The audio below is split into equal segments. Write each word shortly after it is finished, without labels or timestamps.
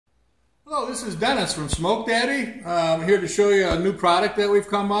Hello, this is Dennis from Smoke Daddy. I'm here to show you a new product that we've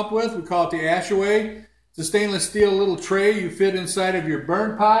come up with. We call it the Ashaway. It's a stainless steel little tray you fit inside of your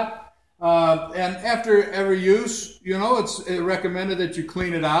burn pot. And after every use, you know, it's recommended that you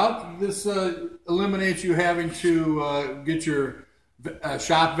clean it out. This eliminates you having to get your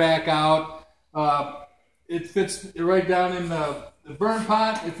shop vac out. It fits right down in the burn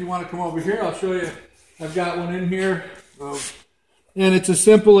pot. If you want to come over here, I'll show you. I've got one in here. And it's as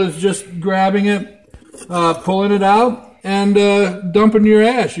simple as just grabbing it, pulling it out, and dumping your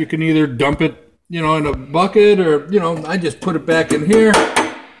ash. You can either dump it, you know, in a bucket, or, you know, I just put it back in here,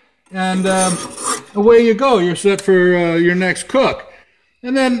 and away you go. You're set for your next cook.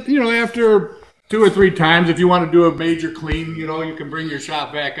 And then, you know, after 2 or 3 times, if you want to do a major clean, you know, you can bring your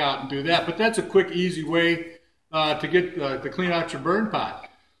shop vac out and do that. But that's a quick, easy way to get to clean out your burn pot.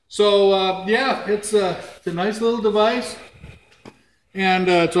 So yeah, it's a nice little device. And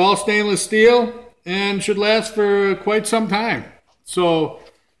it's all stainless steel and should last for quite some time. So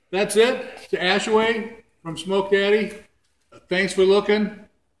that's it. It's Ashaway from Smoke Daddy. Thanks for looking.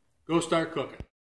 Go start cooking.